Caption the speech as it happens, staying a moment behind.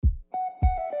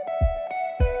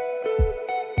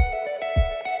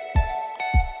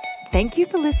Thank you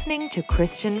for listening to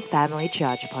Christian Family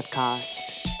Church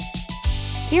Podcast.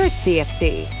 Here at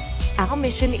CFC, our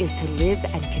mission is to live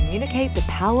and communicate the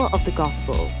power of the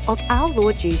gospel of our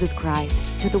Lord Jesus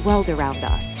Christ to the world around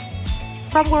us.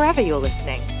 From wherever you're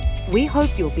listening, we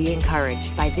hope you'll be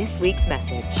encouraged by this week's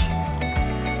message.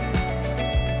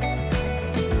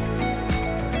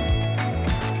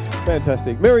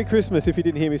 Fantastic. Merry Christmas, if you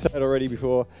didn't hear me say it already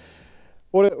before.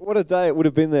 What a day it would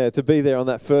have been there to be there on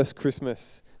that first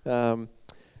Christmas.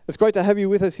 It's great to have you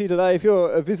with us here today. If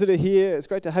you're a visitor here, it's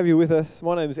great to have you with us.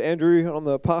 My name's Andrew, and I'm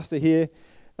the pastor here.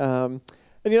 And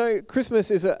you know,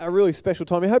 Christmas is a really special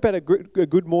time. I hope you had a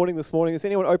good morning this morning. Has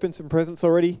anyone opened some presents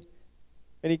already?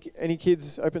 Any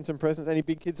kids opened some presents? Any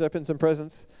big kids opened some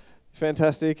presents?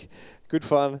 Fantastic. Good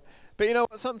fun. But you know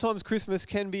what? Sometimes Christmas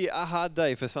can be a hard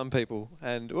day for some people.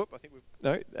 And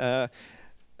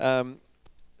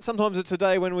sometimes it's a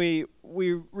day when we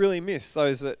really miss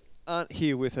those that aren't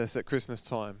here with us at Christmas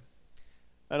time.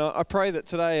 And I pray that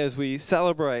today, as we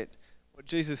celebrate what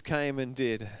Jesus came and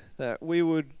did, that we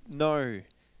would know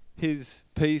his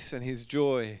peace and his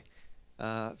joy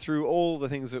through all the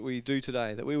things that we do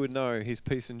today, that we would know his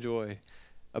peace and joy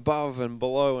above and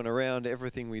below and around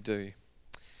everything we do.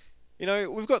 You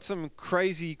know, we've got some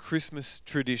crazy Christmas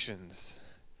traditions.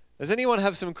 Does anyone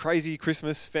have some crazy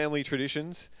Christmas family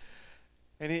traditions?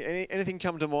 Anything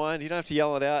come to mind? You don't have to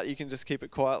yell it out. You can just keep it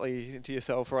quietly to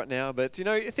yourself right now. But, you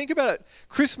know, think about it.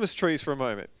 Christmas trees for a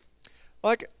moment.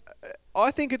 Like, I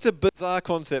think it's a bizarre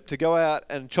concept to go out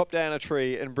and chop down a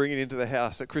tree and bring it into the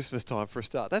house at Christmas time for a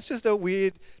start. That's just a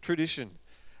weird tradition.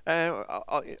 And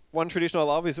one tradition I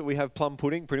love is that we have plum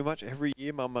pudding pretty much every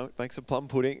year. Mum makes a plum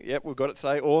pudding. Yep, we've got it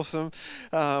today. Awesome.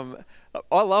 I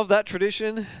love that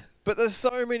tradition. But there's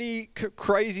so many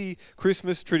crazy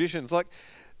Christmas traditions. Like,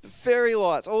 the fairy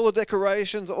lights, all the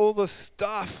decorations, all the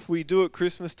stuff we do at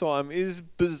Christmas time is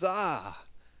bizarre.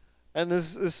 And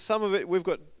there's some of it, we've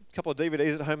got a couple of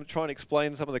DVDs at home to try and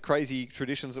explain some of the crazy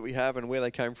traditions that we have and where they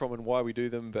came from and why we do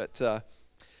them, but it's a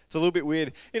little bit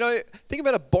weird. You know, think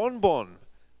about a bonbon.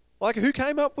 Like, who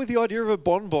came up with the idea of a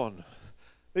bonbon?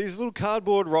 These little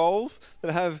cardboard rolls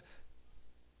that have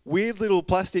weird little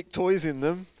plastic toys in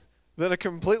them that are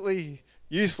completely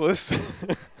useless.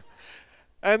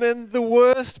 And then the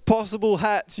worst possible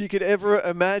hats you could ever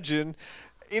imagine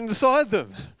inside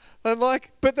them. And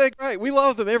but they're great. We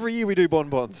love them. Every year we do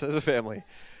bonbons as a family.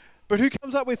 But who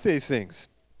comes up with these things?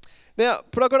 Now,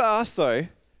 but I've got to ask though,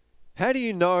 how do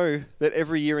you know that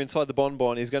every year inside the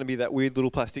bonbon is going to be that weird little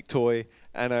plastic toy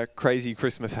and a crazy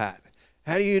Christmas hat?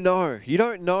 How do you know? You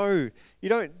don't know. You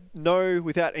don't know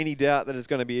without any doubt that it's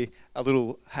going to be a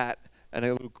little hat and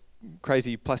a little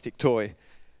crazy plastic toy.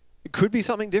 It could be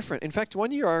something different. In fact,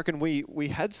 one year I reckon we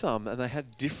had some and they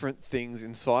had different things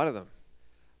inside of them.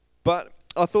 But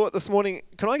I thought this morning,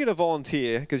 can I get a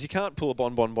volunteer? Because you can't pull a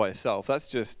bonbon by yourself. That's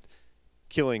just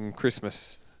killing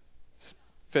Christmas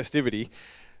festivity.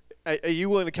 Are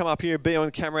you willing to come up here, be on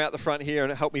camera out the front here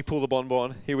and help me pull the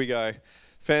bonbon? Here we go.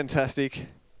 Fantastic.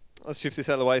 Let's shift this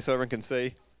out of the way so everyone can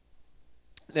see.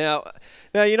 Now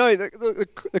you know,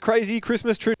 the crazy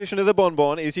Christmas tradition of the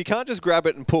bonbon is you can't just grab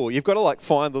it and pull. You've got to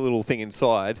find the little thing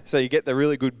inside so you get the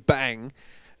really good bang.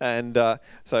 And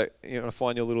so you want to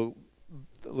find your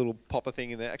little popper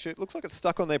thing in there. Actually, it looks like it's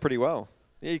stuck on there pretty well.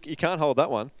 You can't hold that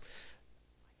one.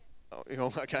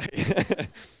 Oh, okay.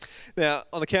 Now,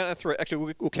 on the count of three,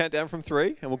 actually we'll count down from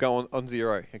 3 and we'll go on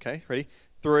 0. Okay, ready?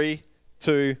 3,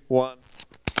 2, 1.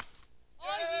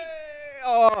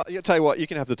 Oh, I'll tell you what, you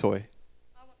can have the toy.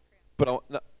 But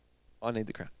I need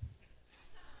the crown.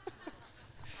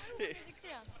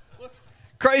 Look,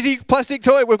 crazy plastic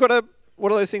toy. We've got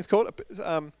what are those things called?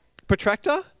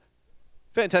 Protractor?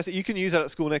 Fantastic. You can use that at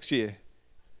school next year.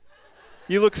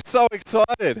 You look so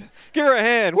excited. Give her a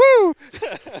hand. Woo!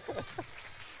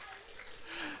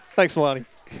 Thanks, Milani.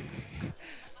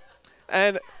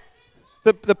 And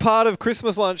the part of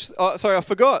Christmas lunch, sorry, I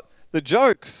forgot. The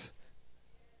jokes.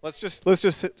 Let's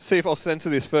just see if I'll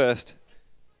censor this first.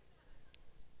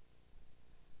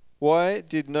 Why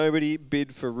did nobody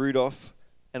bid for Rudolph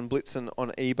and Blitzen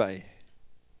on eBay?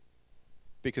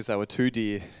 Because they were too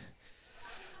dear.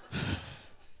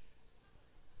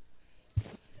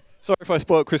 Sorry if I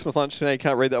spoiled Christmas lunch today, you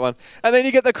can't read that one. And then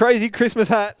you get the crazy Christmas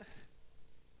hat.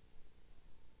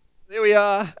 There we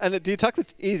are. And do you tuck the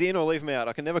ears in or leave them out?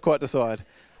 I can never quite decide.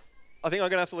 I think I'm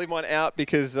going to have to leave mine out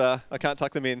because I can't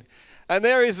tuck them in. And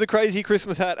there is the crazy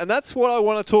Christmas hat. And that's what I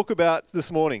want to talk about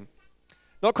this morning.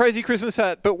 Not crazy Christmas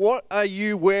hat, but what are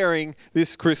you wearing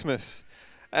this Christmas?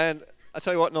 And I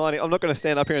tell you what, Nalani, I'm not going to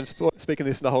stand up here and speak in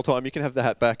this the whole time. You can have the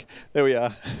hat back. There we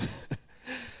are.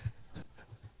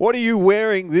 What are you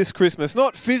wearing this Christmas?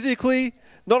 Not physically,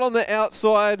 not on the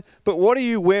outside, but what are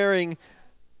you wearing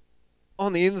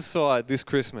on the inside this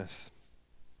Christmas?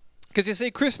 Because you see,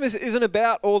 Christmas isn't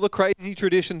about all the crazy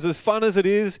traditions. As fun as it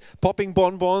is, popping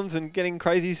bonbons and getting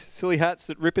crazy silly hats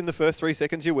that rip in the first 3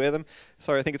 seconds you wear them.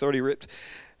 Sorry, I think it's already ripped.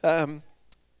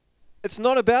 It's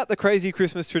not about the crazy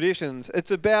Christmas traditions.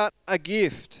 It's about a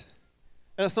gift.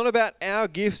 And it's not about our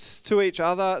gifts to each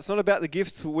other. It's not about the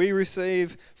gifts we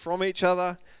receive from each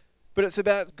other. But it's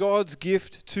about God's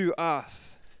gift to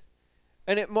us.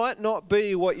 And it might not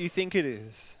be what you think it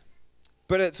is.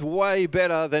 But it's way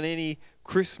better than any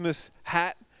Christmas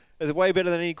hat. It's way better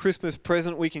than any Christmas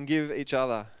present we can give each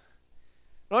other.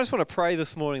 And I just want to pray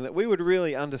this morning that we would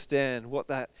really understand what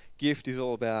that gift is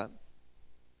all about.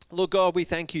 Lord God, we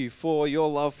thank you for your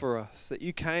love for us, that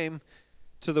you came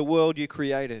to the world you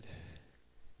created,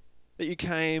 that you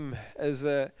came as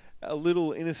a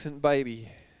little innocent baby.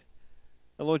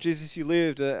 And Lord Jesus, you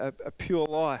lived a pure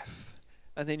life,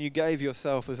 and then you gave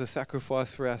yourself as a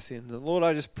sacrifice for our sins. And Lord,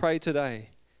 I just pray today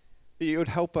that you would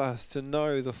help us to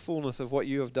know the fullness of what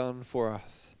you have done for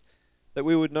us, that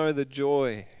we would know the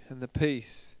joy and the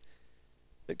peace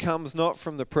that comes not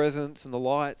from the presents and the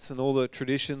lights and all the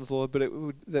traditions, Lord, but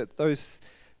that those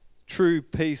true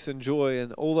peace and joy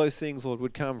and all those things, Lord,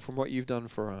 would come from what you've done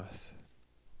for us.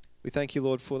 We thank you,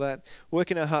 Lord, for that. Work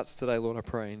in our hearts today, Lord, I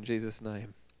pray, in Jesus'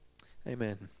 name.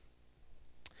 Amen.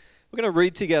 We're going to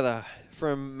read together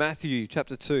from Matthew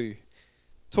chapter 2,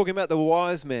 talking about the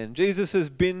wise men. Jesus has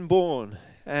been born,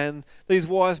 and these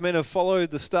wise men have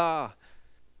followed the star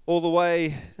all the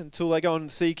way until they go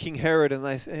and see King Herod, and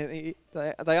they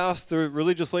ask the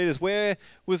religious leaders, where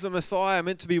was the Messiah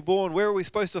meant to be born? Where are we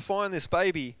supposed to find this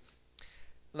baby?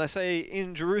 And they say,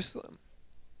 in Jerusalem.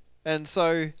 And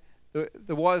so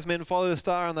the wise men follow the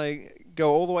star and they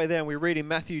go all the way there. And we read in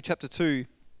Matthew chapter 2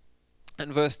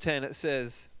 and verse 10, it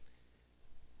says,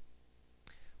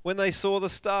 when they saw the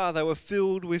star, they were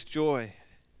filled with joy.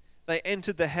 They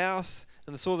entered the house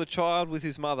and saw the child with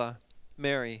his mother,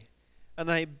 Mary, and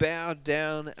they bowed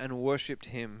down and worshipped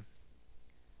him.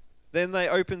 Then they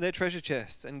opened their treasure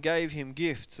chests and gave him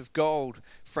gifts of gold,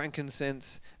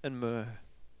 frankincense, and myrrh.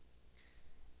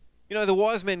 You know, the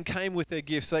wise men came with their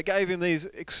gifts. They gave him these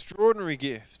extraordinary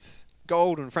gifts,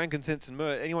 gold and frankincense and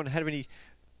myrrh. Anyone have any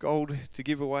gold to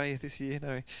give away this year?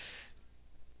 No. I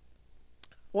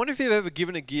wonder if you've ever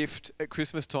given a gift at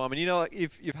Christmas time, and you know, like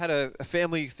if you've had a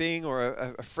family thing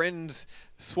or a friend's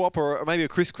swap or maybe a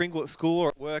Kris Kringle at school or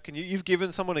at work, and you've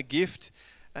given someone a gift,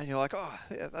 and you're like, oh,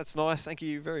 yeah, that's nice, thank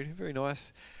you, very, very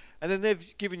nice. And then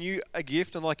they've given you a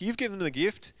gift, and like you've given them a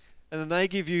gift, and then they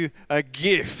give you a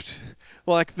gift.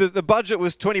 Like the budget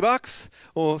was $20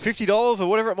 or $50 or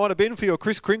whatever it might have been for your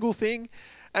Kris Kringle thing.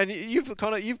 And you've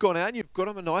gone out and you've got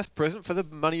them a nice present for the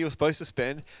money you're supposed to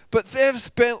spend, but they've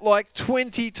spent like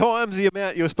 20 times the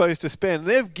amount you're supposed to spend.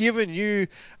 They've given you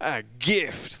a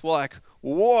gift. Like,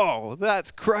 whoa,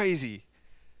 that's crazy.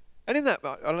 And in that,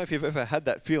 I don't know if you've ever had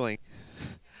that feeling.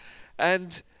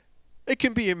 And it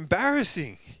can be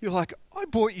embarrassing. You're like, I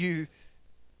bought you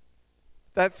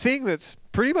that thing that's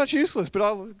pretty much useless, but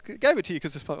I gave it to you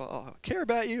because I care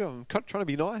about you. I'm trying to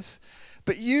be nice.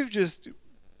 But you've just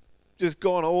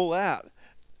gone all out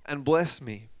and blessed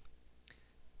me.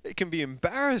 It can be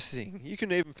embarrassing. You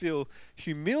can even feel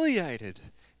humiliated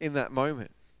in that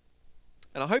moment.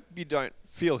 And I hope you don't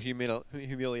feel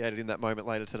humiliated in that moment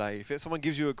later today. If someone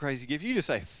gives you a crazy gift, you just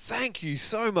say, thank you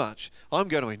so much. I'm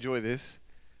going to enjoy this.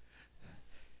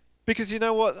 Because you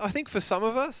know what? I think for some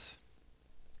of us,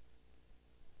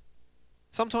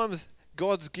 sometimes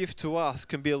God's gift to us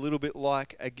can be a little bit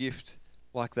like a gift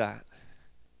like that.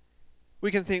 We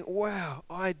can think, wow,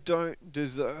 I don't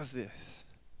deserve this.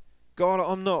 God,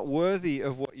 I'm not worthy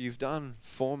of what you've done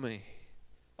for me.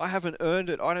 I haven't earned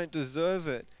it. I don't deserve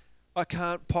it. I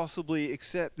can't possibly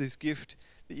accept this gift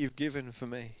that you've given for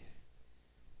me.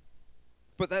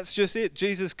 But that's just it.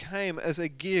 Jesus came as a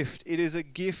gift. It is a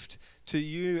gift to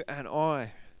you and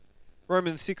I.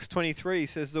 Romans 6:23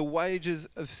 says the wages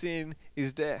of sin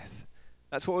is death.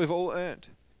 That's what we've all earned.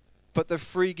 But the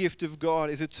free gift of God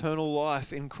is eternal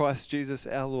life in Christ Jesus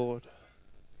our Lord.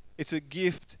 It's a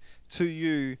gift to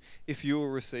you if you will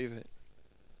receive it.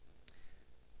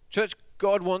 Church,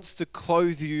 God wants to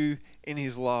clothe you in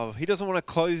his love. He doesn't want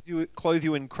to clothe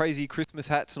you in crazy Christmas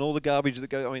hats and all the garbage that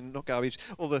go, not garbage,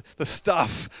 all the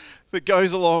stuff that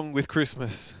goes along with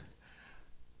Christmas.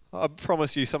 I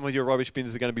promise you some of your rubbish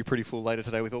bins are going to be pretty full later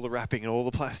today with all the wrapping and all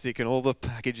the plastic and all the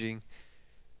packaging.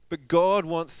 But God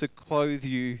wants to clothe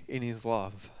you in his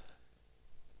love.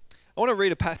 I want to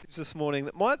read a passage this morning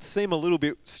that might seem a little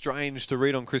bit strange to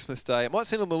read on Christmas Day. It might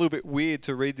seem a little bit weird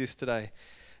to read this today.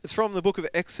 It's from the book of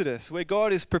Exodus, where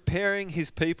God is preparing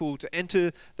his people to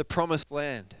enter the promised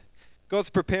land. God's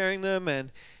preparing them,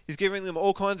 and he's giving them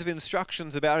all kinds of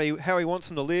instructions about how he wants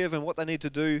them to live and what they need to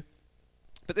do.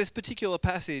 But this particular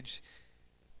passage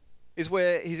is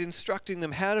where he's instructing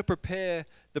them how to prepare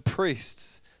the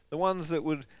priests, the ones that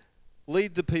would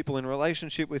lead the people in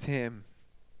relationship with him.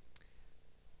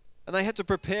 And they had to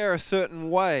prepare a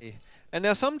certain way. And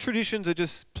now some traditions are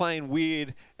just plain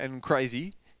weird and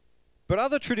crazy, but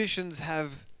other traditions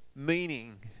have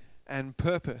meaning and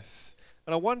purpose.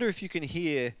 And I wonder if you can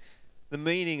hear the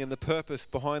meaning and the purpose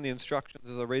behind the instructions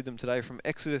as I read them today from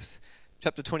Exodus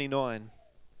chapter 29,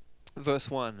 verse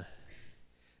 1.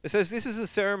 It says, "This is the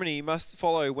ceremony you must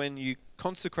follow when you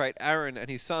consecrate Aaron and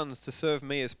his sons to serve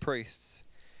me as priests.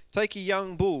 Take a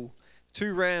young bull,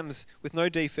 2 rams with no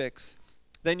defects,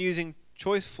 then using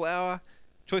choice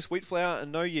wheat flour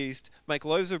and no yeast, make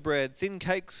loaves of bread, thin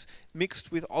cakes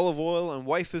mixed with olive oil and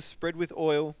wafers spread with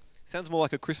oil." Sounds more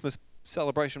like a Christmas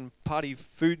celebration party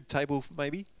food table,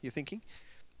 maybe, you're thinking.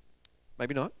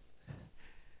 Maybe not.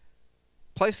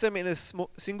 Place them in a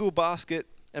single basket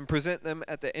and present them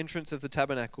at the entrance of the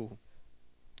tabernacle,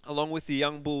 along with the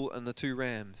young bull and the 2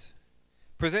 rams.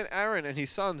 Present Aaron and his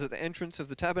sons at the entrance of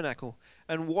the tabernacle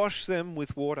and wash them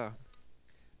with water.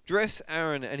 Dress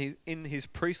Aaron in his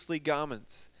priestly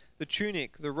garments, the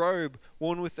tunic, the robe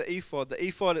worn with the ephod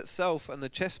itself and the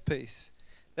chest piece.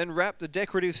 Then wrap the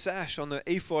decorative sash on the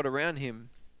ephod around him.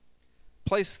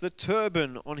 Place the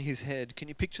turban on his head. Can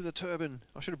you picture the turban?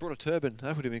 I should have brought a turban.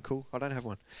 That would have been cool. I don't have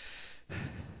one.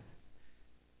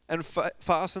 And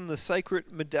fasten the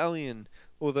sacred medallion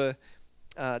or the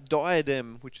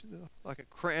diadem, which is like a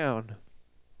crown.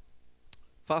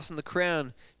 Fasten the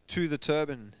crown to the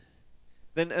turban.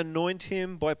 Then anoint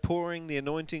him by pouring the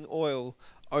anointing oil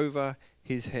over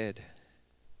his head.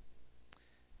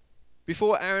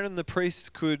 Before Aaron and the priests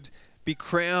could be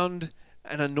crowned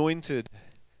and anointed,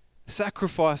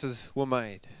 sacrifices were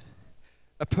made.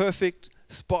 A perfect,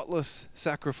 spotless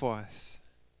sacrifice.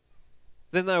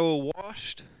 Then they were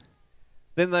washed.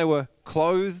 Then they were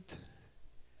clothed.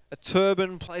 A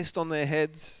turban placed on their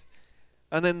heads.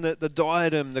 And then the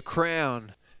diadem, the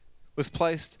crown, was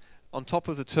placed on top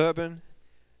of the turban.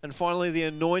 And finally the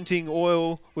anointing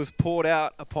oil was poured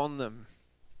out upon them.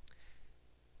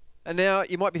 And now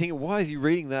you might be thinking, why is he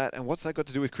reading that and what's that got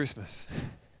to do with Christmas?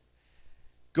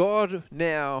 God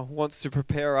now wants to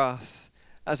prepare us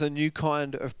as a new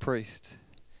kind of priest.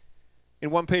 In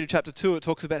 1 Peter chapter 2 it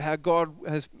talks about how God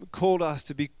has called us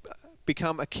to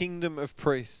become a kingdom of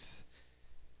priests.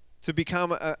 To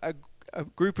become a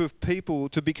group of people,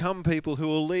 to become people who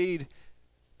will lead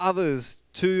others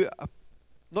to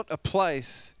not a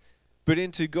place, but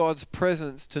into God's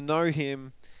presence, to know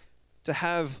him, to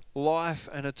have life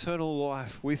and eternal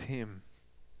life with him.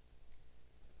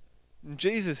 And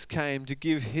Jesus came to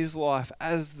give his life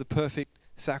as the perfect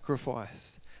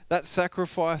sacrifice. That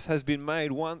sacrifice has been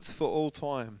made once for all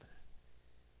time.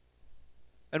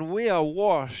 And we are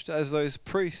washed as those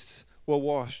priests were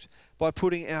washed by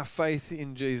putting our faith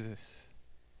in Jesus.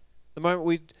 The moment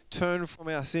we turn from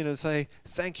our sin and say,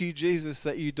 "Thank you, Jesus,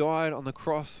 that you died on the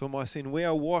cross for my sin," we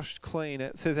are washed clean.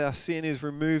 It says our sin is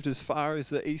removed as far as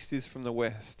the east is from the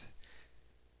west.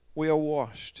 We are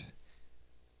washed.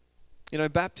 You know,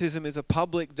 baptism is a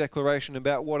public declaration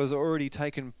about what has already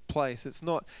taken place. It's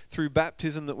not through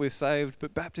baptism that we're saved,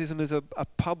 but baptism is a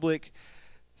public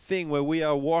thing where we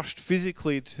are washed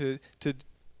physically to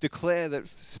declare that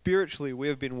spiritually we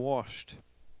have been washed.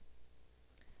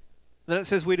 Then it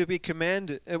says we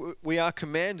are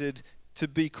commanded to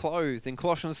be clothed. In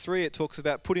Colossians 3 it talks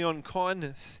about putting on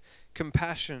kindness,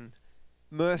 compassion,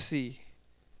 mercy,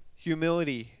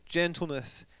 humility,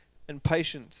 gentleness, and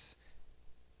patience,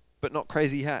 but not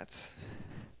crazy hats.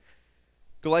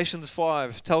 Galatians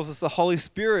 5 tells us the Holy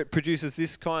Spirit produces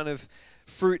this kind of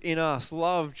fruit in us: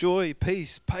 love, joy,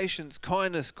 peace, patience,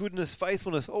 kindness, goodness,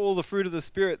 faithfulness, all the fruit of the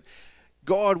Spirit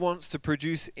God wants to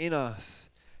produce in us.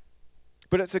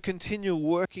 But it's a continual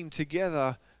working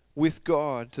together with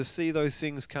God to see those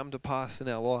things come to pass in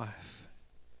our life.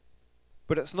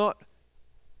 But it's not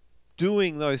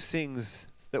doing those things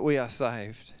that we are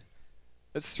saved.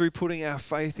 It's through putting our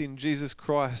faith in Jesus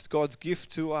Christ, God's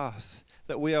gift to us,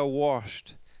 that we are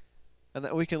washed and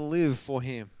that we can live for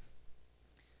him.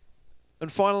 And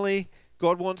finally,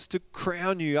 God wants to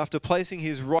crown you. After placing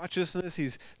his righteousness,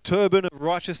 his turban of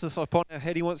righteousness upon our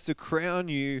head, he wants to crown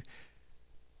you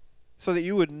so that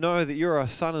you would know that you're a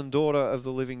son and daughter of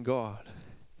the living God.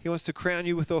 He wants to crown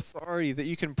you with authority, that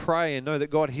you can pray and know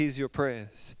that God hears your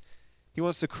prayers. He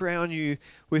wants to crown you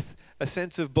with a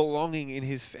sense of belonging in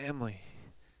his family.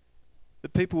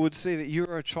 that people would see that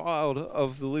you're a child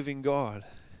of the living God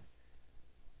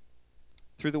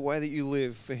through the way that you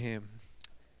live for him.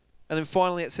 And then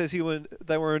finally it says here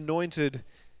they were anointed,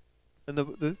 and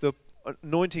the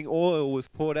anointing oil was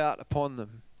poured out upon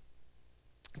them.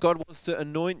 God wants to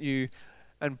anoint you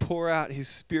and pour out his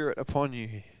Spirit upon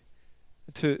you,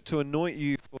 to anoint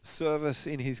you for service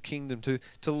in his kingdom,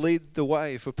 to lead the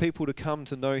way for people to come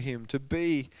to know him, to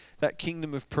be that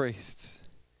kingdom of priests,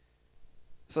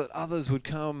 so that others would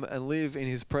come and live in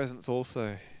his presence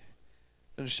also,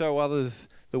 and show others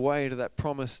the way to that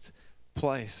promised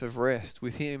place of rest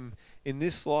with him in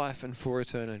this life and for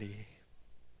eternity.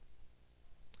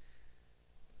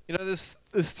 You know,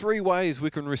 there's three ways we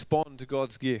can respond to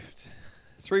God's gift.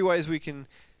 Three ways we can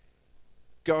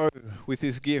go with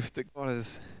this gift that God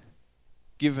has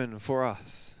given for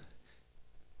us.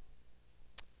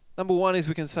 Number one is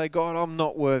we can say, God, I'm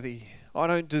not worthy. I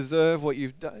don't deserve what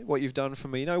you've done for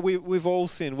me. You know, we've all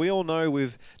sinned. We all know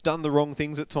we've done the wrong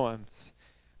things at times.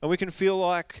 And we can feel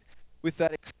like with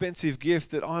that expensive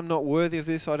gift that I'm not worthy of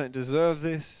this, I don't deserve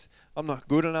this, I'm not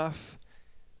good enough.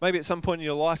 Maybe at some point in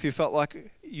your life you felt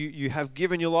like you have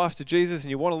given your life to Jesus and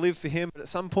you want to live for him, but at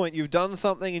some point you've done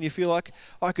something and you feel like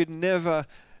I could never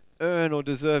earn or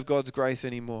deserve God's grace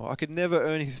anymore. I could never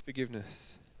earn his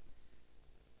forgiveness.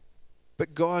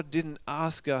 But God didn't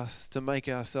ask us to make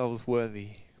ourselves worthy.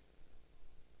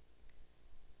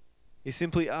 He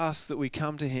simply asks that we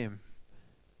come to him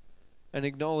and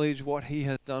acknowledge what he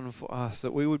has done for us,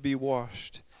 that we would be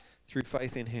washed through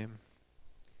faith in him.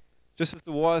 Just as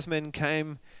the wise men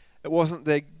came, it wasn't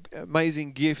their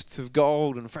amazing gifts of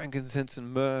gold and frankincense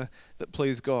and myrrh that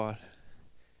pleased God.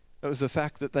 It was the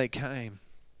fact that they came,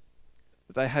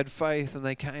 that they had faith and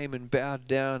they came and bowed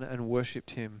down and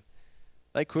worshipped him.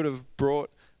 They could have brought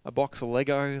a box of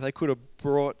Lego. They could have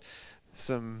brought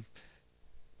some,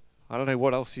 I don't know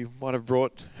what else you might have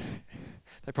brought.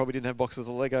 They probably didn't have boxes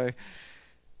of Lego.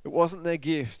 It wasn't their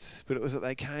gifts, but it was that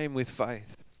they came with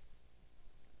faith.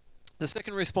 The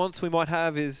second response we might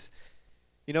have is,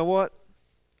 you know what?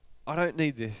 I don't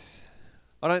need this.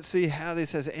 I don't see how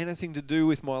this has anything to do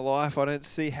with my life. I don't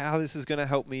see how this is going to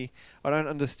help me. I don't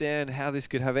understand how this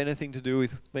could have anything to do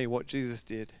with me, what Jesus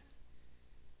did.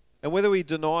 And whether we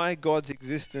deny God's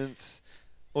existence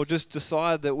or just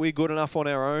decide that we're good enough on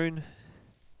our own,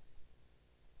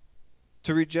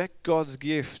 to reject God's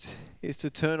gift is to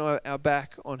turn our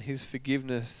back on his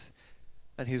forgiveness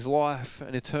and his life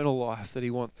and eternal life that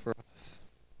he wants for us.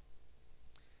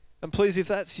 And please, if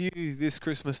that's you this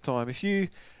Christmas time, if you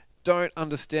don't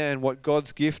understand what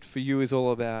God's gift for you is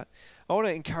all about, I want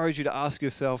to encourage you to ask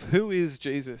yourself, who is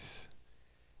Jesus?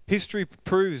 History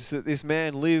proves that this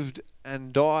man lived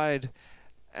and died,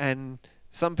 and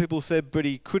some people said, but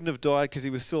he couldn't have died because he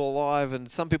was still alive,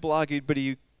 and some people argued, but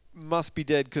he must be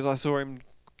dead because I saw him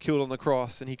killed on the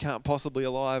cross and he can't possibly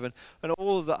alive, and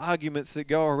all of the arguments that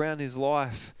go around his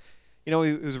life. You know,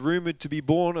 he was rumored to be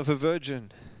born of a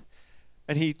virgin,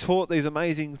 and he taught these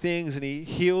amazing things and he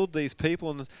healed these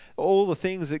people and all the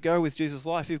things that go with Jesus'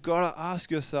 life. You've got to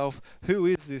ask yourself, who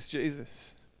is this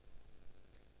Jesus?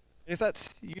 And if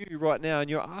that's you right now and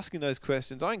you're asking those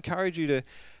questions, I encourage you to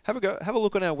have a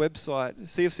look on our website,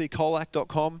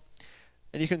 cfccolac.com,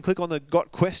 and you can click on the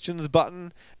Got Questions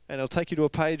button, and it'll take you to a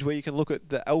page where you can look at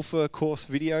the Alpha course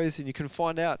videos, and you can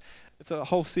find out. It's a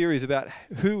whole series about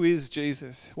who is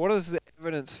Jesus. What is the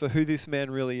evidence for who this man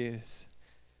really is?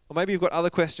 Or maybe you've got other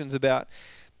questions about,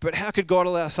 but how could God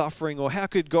allow suffering? Or how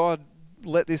could God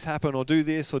let this happen or do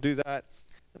this or do that?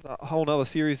 There's a whole other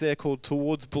series there called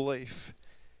Towards Belief.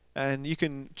 And you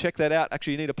can check that out.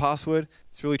 Actually, you need a password.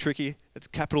 It's really tricky. It's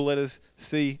capital letters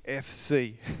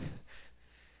CFC.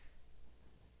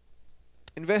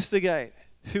 Investigate,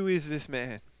 who is this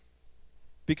man?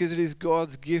 Because it is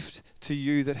God's gift to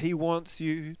you that he wants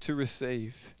you to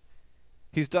receive.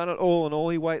 He's done it all, and all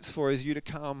he waits for is you to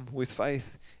come with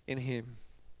faith in him.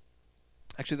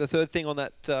 Actually, the third thing on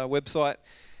that website,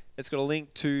 it's got a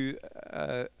link to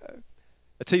a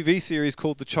TV series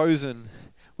called The Chosen,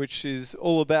 which is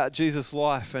all about Jesus'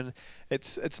 life, and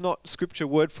it's not scripture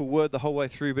word for word the whole way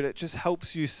through, but it just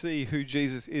helps you see who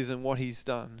Jesus is and what he's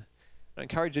done. I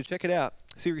encourage you to check it out.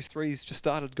 Series 3's just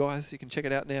started, guys. You can check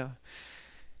it out now.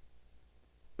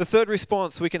 The third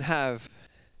response we can have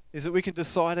is that we can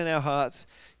decide in our hearts,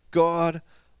 God,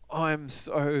 I'm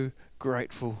so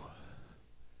grateful.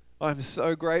 I'm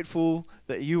so grateful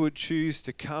that you would choose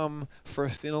to come for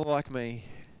a sinner like me,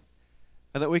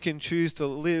 and that we can choose to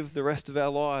live the rest of our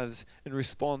lives in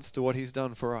response to what he's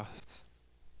done for us.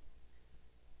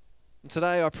 And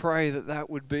today I pray that that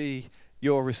would be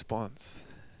your response.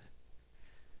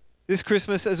 This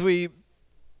Christmas, as we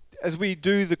as we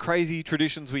do the crazy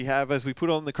traditions we have, as we put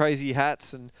on the crazy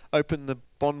hats and open the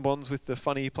bonbons with the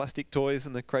funny plastic toys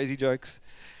and the crazy jokes,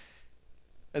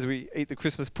 as we eat the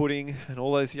Christmas pudding and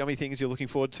all those yummy things you're looking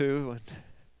forward to, and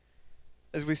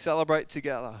as we celebrate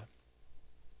together,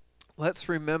 let's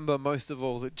remember most of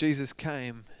all that Jesus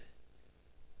came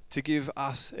to give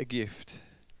us a gift,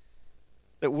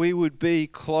 that we would be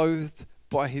clothed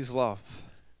by his love,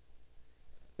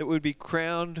 that we would be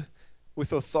crowned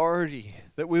with authority,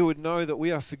 that we would know that we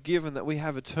are forgiven, that we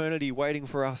have eternity waiting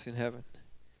for us in heaven,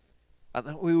 and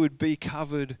that we would be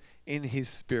covered in his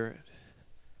Spirit,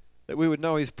 that we would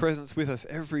know his presence with us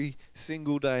every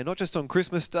single day, not just on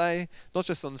Christmas Day, not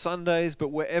just on Sundays, but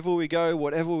wherever we go,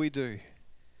 whatever we do.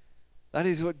 That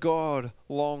is what God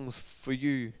longs for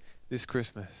you this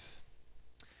Christmas.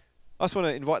 I just want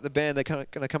to invite the band. They're going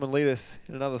to come and lead us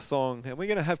in another song. And we're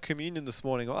going to have communion this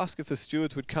morning. I'll ask if the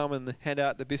stewards would come and hand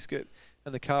out the biscuit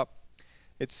and the cup.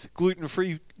 It's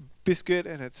gluten-free biscuit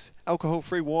and it's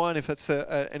alcohol-free wine if that's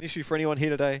an issue for anyone here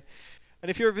today.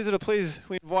 And if you're a visitor, please,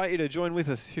 we invite you to join with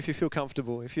us if you feel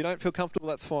comfortable. If you don't feel comfortable,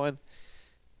 that's fine.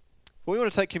 But we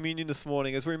want to take communion this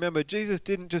morning as we remember Jesus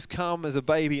didn't just come as a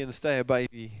baby and stay a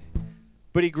baby,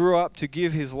 but he grew up to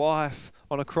give his life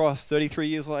on a cross 33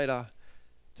 years later,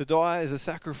 to die as a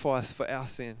sacrifice for our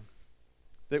sin,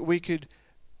 that we could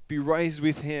be raised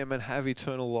with him and have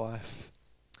eternal life.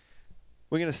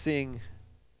 We're going to sing,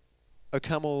 O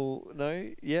come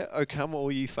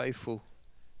all ye faithful,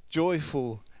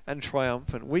 joyful and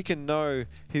triumphant. We can know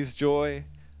his joy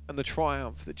and the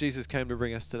triumph that Jesus came to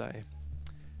bring us today.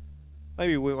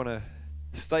 Maybe we want to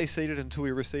stay seated until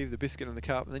we receive the biscuit and the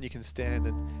cup, and then you can stand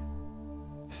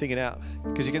and sing it out.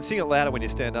 Because you can sing it louder when you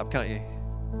stand up, can't you?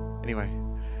 Anyway,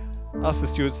 ask the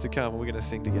stewards to come and we're going to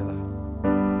sing together.